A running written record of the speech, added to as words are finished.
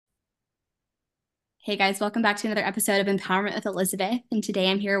Hey guys, welcome back to another episode of Empowerment with Elizabeth. And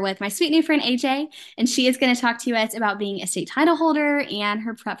today I'm here with my sweet new friend AJ, and she is going to talk to us about being a state title holder and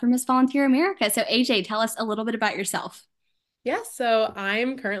her prep for Miss Volunteer America. So, AJ, tell us a little bit about yourself. Yeah, so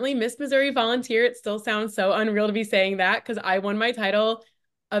I'm currently Miss Missouri Volunteer. It still sounds so unreal to be saying that because I won my title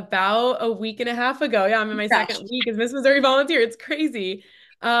about a week and a half ago. Yeah, I'm in my Fresh. second week as Miss Missouri Volunteer. It's crazy.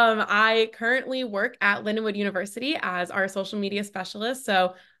 I currently work at Lindenwood University as our social media specialist.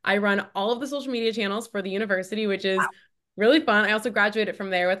 So I run all of the social media channels for the university, which is really fun. I also graduated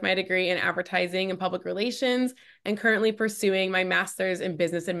from there with my degree in advertising and public relations and currently pursuing my master's in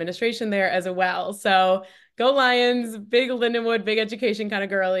business administration there as well. So go Lions, big Lindenwood, big education kind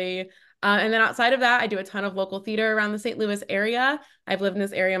of girly. And then outside of that, I do a ton of local theater around the St. Louis area. I've lived in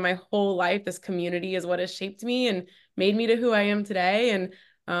this area my whole life. This community is what has shaped me and made me to who I am today. And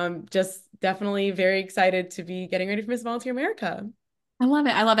just definitely very excited to be getting ready for Miss Volunteer America. I love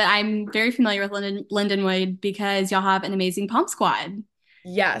it. I love it. I'm very familiar with Lindenwood because y'all have an amazing pomp squad.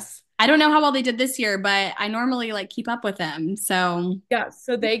 Yes. I don't know how well they did this year, but I normally like keep up with them. So, Yeah,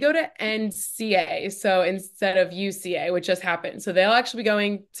 so they go to NCA, so instead of UCA, which just happened. So they'll actually be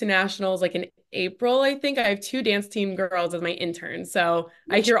going to nationals like in April, I think. I have two dance team girls as my interns, so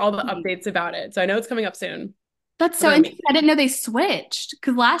I hear all the updates about it. So I know it's coming up soon. that's But so they're interesting. amazing. I didn't know they switched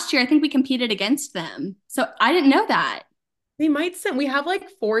because last year I think we competed against them. So I didn't know that. They might send, we have like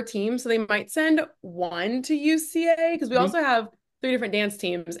four teams, so they might send one to UCA because we also have three different dance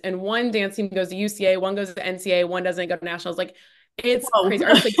teams, and one dance team goes to UCA, one goes to NCA, one doesn't go to nationals. Like it's Whoa. crazy.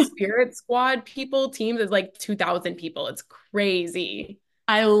 Our like Spirit Squad people teams is like 2,000 people. It's crazy.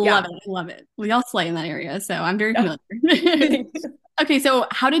 I love Yeah. it. I love it. We all slay in that area, so I'm very Yeah. familiar. Thank you. Okay, so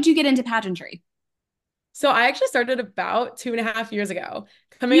how did you get into pageantry? So I actually started about 2.5 years ago.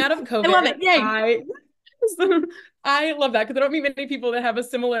 Coming Me out of too. I love COVID, it. Yay. I love that because I don't meet many people that have a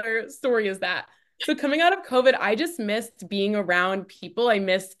similar story as that. So coming out of COVID, I just missed being around people. I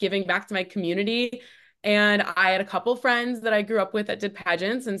missed giving back to my community. And I had a couple friends that I grew up with that did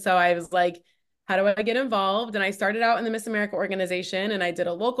pageants. And so I was like, how do I get involved? And I started out in the Miss America organization and I did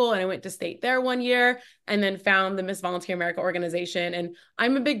a local and I went to state there one year and then found the Miss Volunteer America organization. And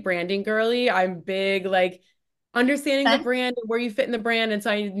I'm a big branding girly. I'm big, like, understanding the Okay. brand and where you fit in the brand. And so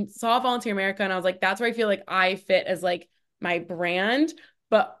I saw Volunteer America and I was like, that's where I feel like I fit as like my brand.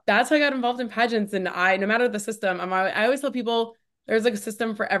 But that's how I got involved in pageants. And no matter the system, I always tell people there's like a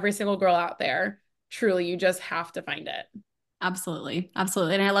system for every single girl out there. Truly, you just have to find it. Absolutely.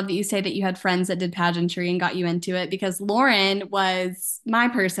 Absolutely. And I love that you say that you had friends that did pageantry and got you into it because Lauren was my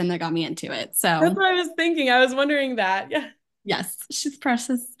person that got me into it. That's So, what I was thinking. I was wondering that. Yeah. yes, she's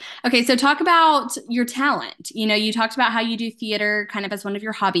precious. Okay, so talk about your talent. You talked about how you do theater kind of as one of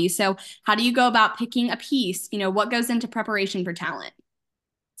your hobbies. So, how do you go about picking a piece? What goes into preparation for talent?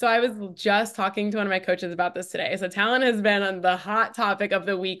 So I was just talking to one of my coaches about this today. So talent has been on the hot topic of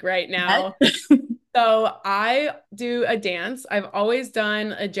the week right now. Yes. So I do a dance. I've always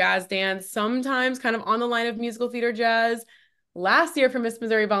done a jazz dance, sometimes kind of on the line of musical theater jazz. Last year for Miss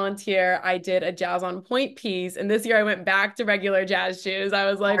Missouri Volunteer, I did a jazz on point piece, and this year I went back to regular jazz shoes. I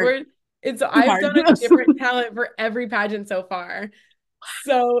was like, Hard. we're it's Too I've hard. done a different talent for every pageant so far.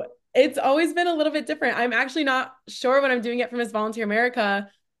 So it's always been a little bit different. I'm actually not sure when I'm doing it for Miss Volunteer America,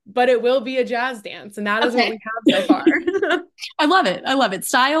 but it will be a jazz dance, and that is what Okay. we have so far. I love it. I love it.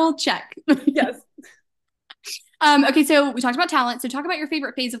 Style, check. Yes. Okay, so we talked about talent. So talk about your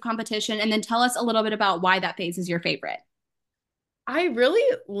favorite phase of competition and then tell us a little bit about why that phase is your favorite. I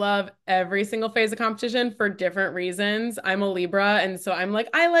really love every single phase of competition for different reasons. I'm a Libra, and so I'm like,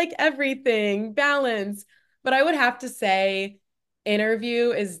 I like everything, balance. But I would have to say,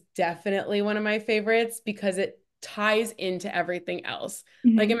 interview is definitely one of my favorites because it ties into everything else.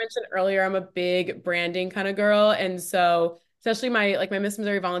 Like I Mhm. mentioned earlier, I'm a big branding kind of girl. And so, especially my Miss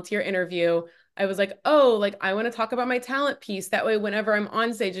Missouri volunteer interview, I was like, oh, like I want to talk about my talent piece. That way, whenever I'm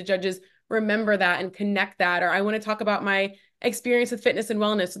on stage, the judges remember that and connect that. Or I want to talk about my experience with fitness and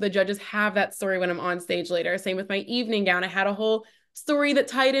wellness. So the judges have that story when I'm on stage later. Same with my evening gown. I had a whole story that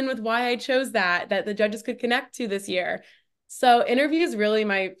tied in with why I chose that the judges could connect to this year. So interview is really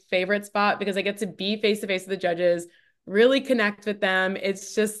my favorite spot because I get to be face to face with the judges, really connect with them.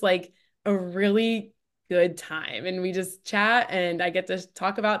 It's just like a really good time. And we just chat and I get to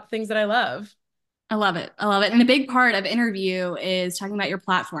talk about things that I love. I love it. I love it. And a big part of interview is talking about your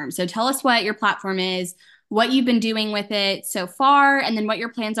platform. So tell us what your platform is, what you've been doing with it so far, and then what your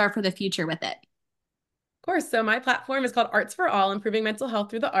plans are for the future with it. Of course. So my platform is called Arts for All, Improving Mental Health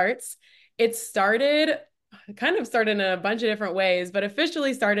Through the Arts. It kind of started in a bunch of different ways, but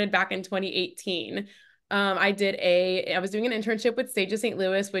officially started back in 2018. I was doing an internship with Stage of St.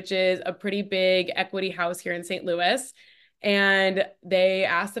 Louis, which is a pretty big equity house here in St. Louis. And they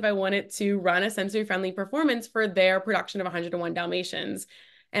asked if I wanted to run a sensory friendly performance for their production of 101 Dalmatians.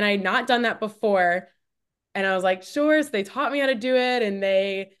 And I had not done that before. And I was like, sure. So they taught me how to do it and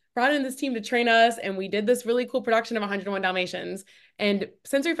they brought in this team to train us. And we did this really cool production of 101 Dalmatians. And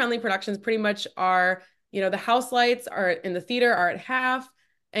sensory friendly productions pretty much are, the house lights are in the theater are at half.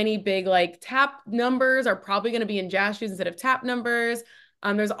 Any big like tap numbers are probably going to be in jazz shoes instead of tap numbers.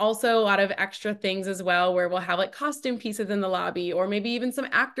 There's also a lot of extra things as well where we'll have like costume pieces in the lobby or maybe even some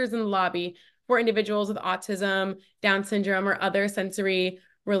actors in the lobby for individuals with autism, Down syndrome, or other sensory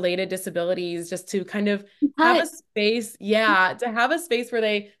related disabilities, just to kind of have a But space, yeah, to have a space where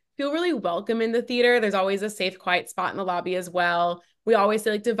they feel really welcome in the theater. There's always a safe, quiet spot in the lobby as well. We always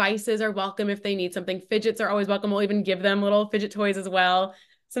say like devices are welcome if they need something. Fidgets are always welcome. We'll even give them little fidget toys as well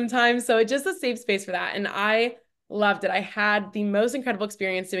sometimes. So it's just a safe space for that. And I loved it. I had the most incredible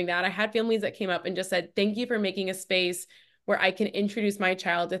experience doing that. I had families that came up and just said, thank you for making a space where I can introduce my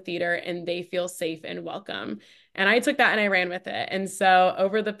child to theater and they feel safe and welcome. And I took that and I ran with it. And so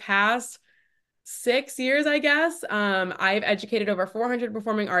over the past 6 years, I guess, I've educated over 400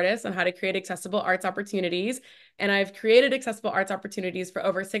 performing artists on how to create accessible arts opportunities. And I've created accessible arts opportunities for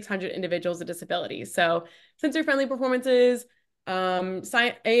over 600 individuals with disabilities. So sensory friendly performances,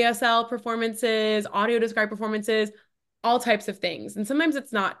 ASL performances, audio described performances, all types of things. And sometimes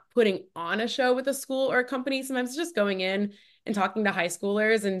it's not putting on a show with a school or a company. Sometimes it's just going in and talking to high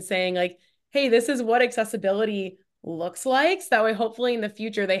schoolers and saying like, hey, this is what accessibility looks like. So that way, hopefully in the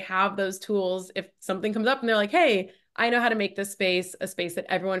future, they have those tools if something comes up and they're like, hey, I know how to make this space a space that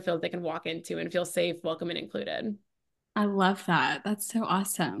everyone feels they can walk into and feel safe, welcome, and included. I love that. That's so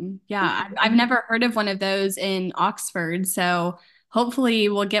awesome. Yeah, I've never heard of one of those in Oxford, so hopefully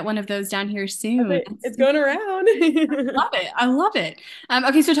we'll get one of those down here soon. It's going around. Love it. I love it.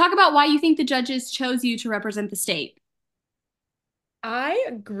 Okay, so talk about why you think the judges chose you to represent the state.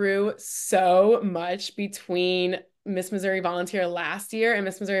 I grew so much between Miss Missouri Volunteer last year and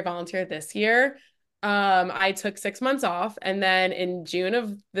Miss Missouri Volunteer this year. I took 6 months off, and then in June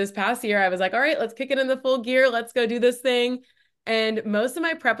of this past year, I was like, all right, let's kick it into full gear. Let's go do this thing. And most of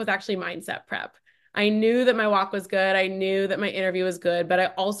my prep was actually mindset prep. I knew that my walk was good. I knew that my interview was good, but I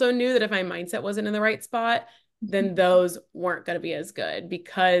also knew that if my mindset wasn't in the right spot, then those weren't going to be as good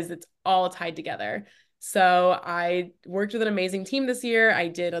because it's all tied together. So I worked with an amazing team this year. I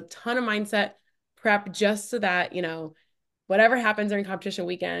did a ton of mindset prep just so that, whatever happens during competition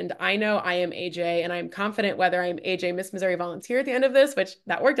weekend, I know I am AJ and I'm confident whether I'm AJ Miss Missouri Volunteer at the end of this, which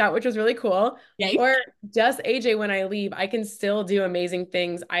that worked out, which was really cool, Yay. or just AJ when I leave, I can still do amazing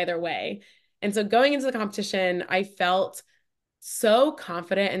things either way. And so going into the competition, I felt so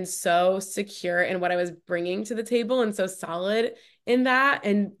confident and so secure in what I was bringing to the table and so solid in that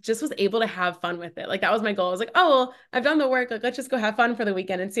and just was able to have fun with it. Like that was my goal. I was like, oh, well, I've done the work. Like, let's just go have fun for the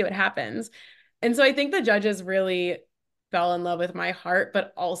weekend and see what happens. And so I think the judges really fell in love with my heart,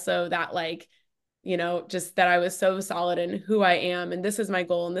 but also that like, just that I was so solid in who I am and this is my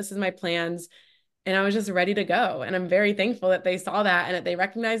goal and this is my plans. And I was just ready to go. And I'm very thankful that they saw that and that they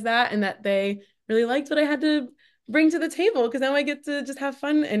recognized that and that they really liked what I had to bring to the table because now I get to just have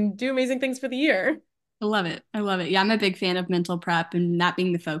fun and do amazing things for the year. I love it. I love it. Yeah, I'm a big fan of mental prep and that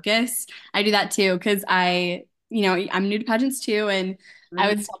being the focus. I do that too because I'm new to pageants too. And I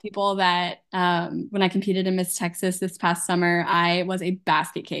would Mm. tell people that when I competed in Miss Texas this past summer, I was a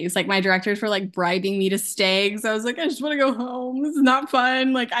basket case. Like my directors were like bribing me to stay because I was like, I just want to go home. This is not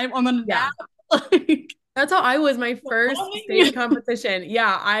fun. Like I'm on a nap. Yeah. Like, That's how I was my first state going. competition.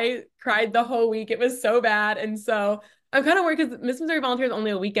 Yeah, I cried the whole week. It was so bad. And so I'm kind of worried because Miss Missouri Volunteer is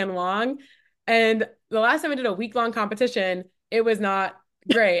only a weekend long. And the last time I did a week-long competition, it was not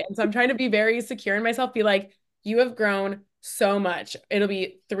great. And so I'm trying to be very secure in myself, be like, you have grown so much. It'll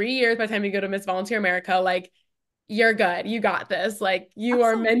be 3 years by the time you go to Miss Volunteer America. Like, you're good. You got this. Like, you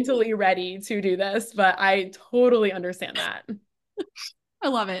are Absolutely. mentally ready to do this. But I totally understand that. I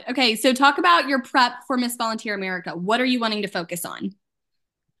love it. Okay, so talk about your prep for Miss Volunteer America. What are you wanting to focus on?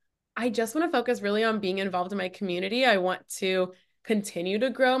 I just want to focus really on being involved in my community. I want to continue to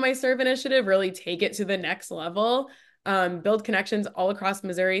grow my serve initiative, really take it to the next level, build connections all across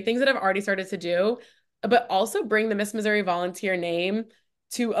Missouri, things that I've already started to do, but also bring the Miss Missouri volunteer name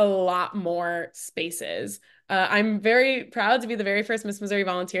to a lot more spaces. I'm very proud to be the very first Miss Missouri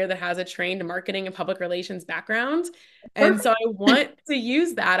volunteer that has a trained marketing and public relations background. And Perfect. so I want to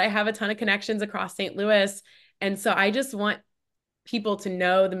use that. I have a ton of connections across St. Louis. And so I just want people to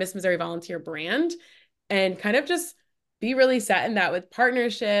know the Miss Missouri Volunteer brand and kind of just be really set in that with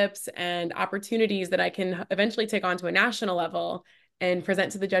partnerships and opportunities that I can eventually take on to a national level and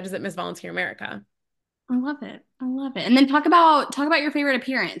present to the judges at Miss Volunteer America. I love it. I love it. And then talk about your favorite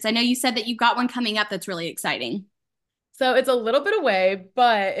appearance. I know you said that you've got one coming up that's really exciting. So it's a little bit away,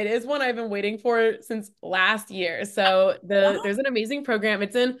 but it is one I've been waiting for since last year. So there's an amazing program.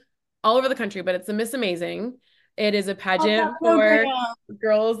 It's in all over the country, but it's the Miss Amazing. It is a Love that pageant for program.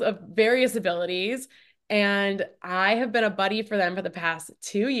 girls of various abilities. And I have been a buddy for them for the past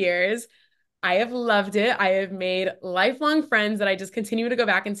 2 years. I have loved it. I have made lifelong friends that I just continue to go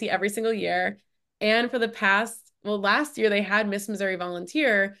back and see every single year. And for the past, well, last year they had Miss Missouri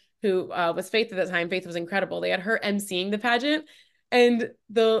Volunteer, who was Faith at the time. Faith was incredible. They had her emceeing the pageant. And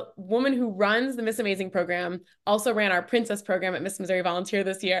the woman who runs the Miss Amazing program also ran our Princess program at Miss Missouri Volunteer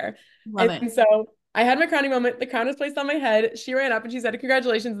this year. Love And it. so I had my crowning moment. The crown was placed on my head. She ran up and she said,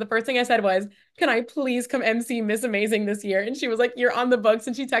 "Congratulations." The first thing I said was, "Can I please come MC Miss Amazing this year?" And she was like, "You're on the books."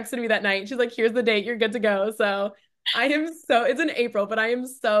 And she texted me that night. She's like, "Here's the date. You're good to go." So it's in April, but I am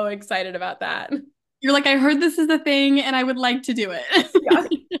so excited about that. You're like, I heard this is the thing and I would like to do Yeah.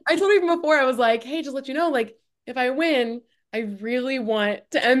 it. I told her even before, I was like, "Hey, just let you know, like, if I win, I really want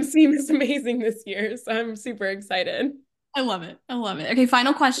to MC Miss Amazing this year." So I'm super excited. I love it. I love it. Okay,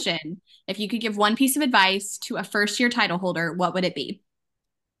 final question. If you could give one piece of advice to a first year title holder, what would it be?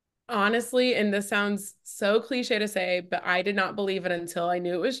 Honestly, and this sounds so cliche to say, but I did not believe it until I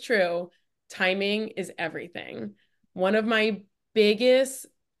knew it was true. Timing is everything. One of my biggest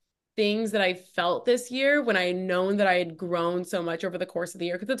things that I felt this year when I had known that I had grown so much over the course of the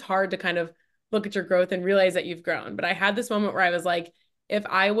year, because it's hard to kind of look at your growth and realize that you've grown. But I had this moment where I was like, if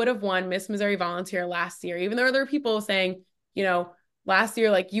I would have won Miss Missouri Volunteer last year, even though there were people saying, you know, last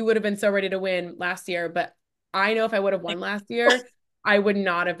year, like you would have been so ready to win last year, but I know if I would have won last year, I would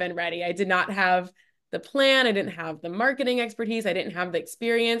not have been ready. I did not have the plan. I didn't have the marketing expertise. I didn't have the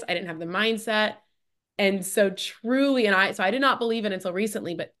experience. I didn't have the mindset. And so truly, so I did not believe it until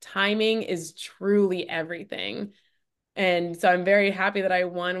recently, but timing is truly everything. And so I'm very happy that I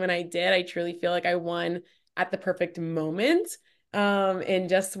won when I did. I truly feel like I won at the perfect moment. And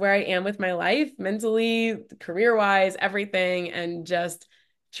just where I am with my life, mentally, career-wise, everything, and just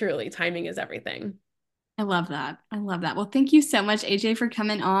truly timing is everything. I love that. I love that. Well, thank you so much, AJ, for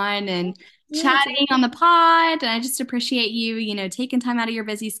coming on and Yeah, it's chatting on the pod. And I just appreciate you, taking time out of your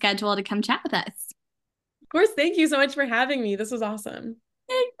busy schedule to come chat with us. of course, thank you so much for having me. This was awesome.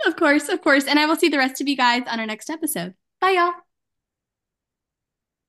 Of course, of course. And I will see the rest of you guys on our next episode. Bye, y'all.